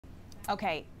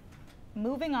Okay,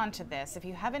 moving on to this, if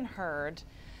you haven't heard,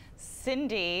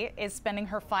 Cindy is spending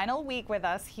her final week with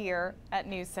us here at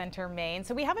CENTER Maine.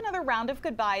 So we have another round of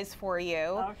goodbyes for you.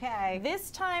 Okay.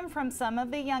 This time from some of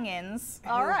the youngins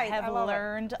All right, have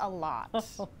learned a lot.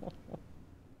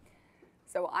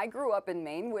 So I grew up in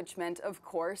Maine, which meant, of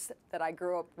course, that I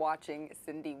grew up watching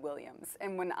Cindy Williams.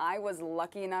 And when I was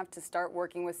lucky enough to start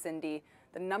working with Cindy,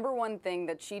 the #1 thing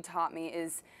that she taught me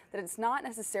is that it's not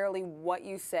necessarily what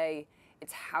you say,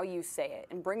 it's how you say it,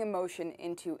 and bring emotion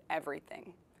into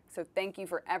everything. So thank you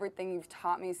for everything you've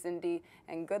taught me, Cindy,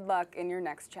 and good luck in your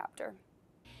next chapter.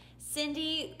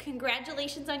 Cindy,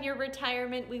 congratulations on your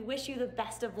retirement. We wish you the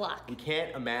best of luck. We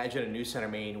can't imagine a CENTER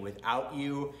Maine without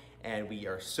you, and we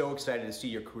are so excited to see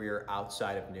your career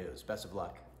outside of news. Best of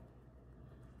luck.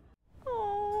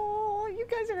 Oh, you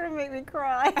guys are gonna make me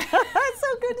cry. It's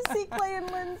so good to see Clay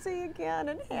and Lindsay again,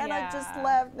 and Hannah just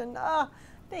left, and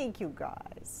thank you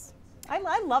guys.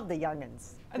 I love the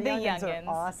youngins. The youngins are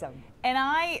awesome. And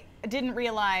I didn't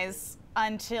realize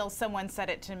until someone said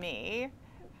it to me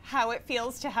how it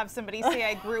feels to have somebody say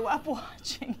I grew up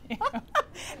watching you.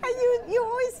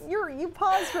 And you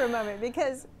pause for a moment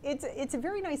because it's a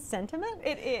very nice sentiment.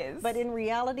 It is. But in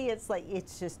reality, it's like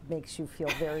it just makes you feel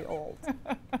very old,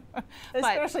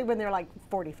 especially when they're like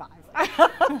 45.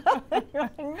 You're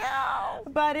like, no.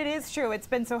 But it is true. It's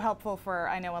been so helpful for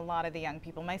I know a lot of the young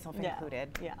people, myself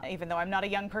included. Even though I'm not a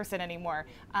young person anymore,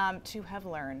 to have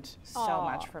learned so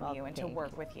much from you and to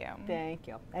work with you. Thank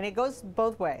you. And it goes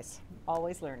both ways.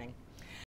 Always learning.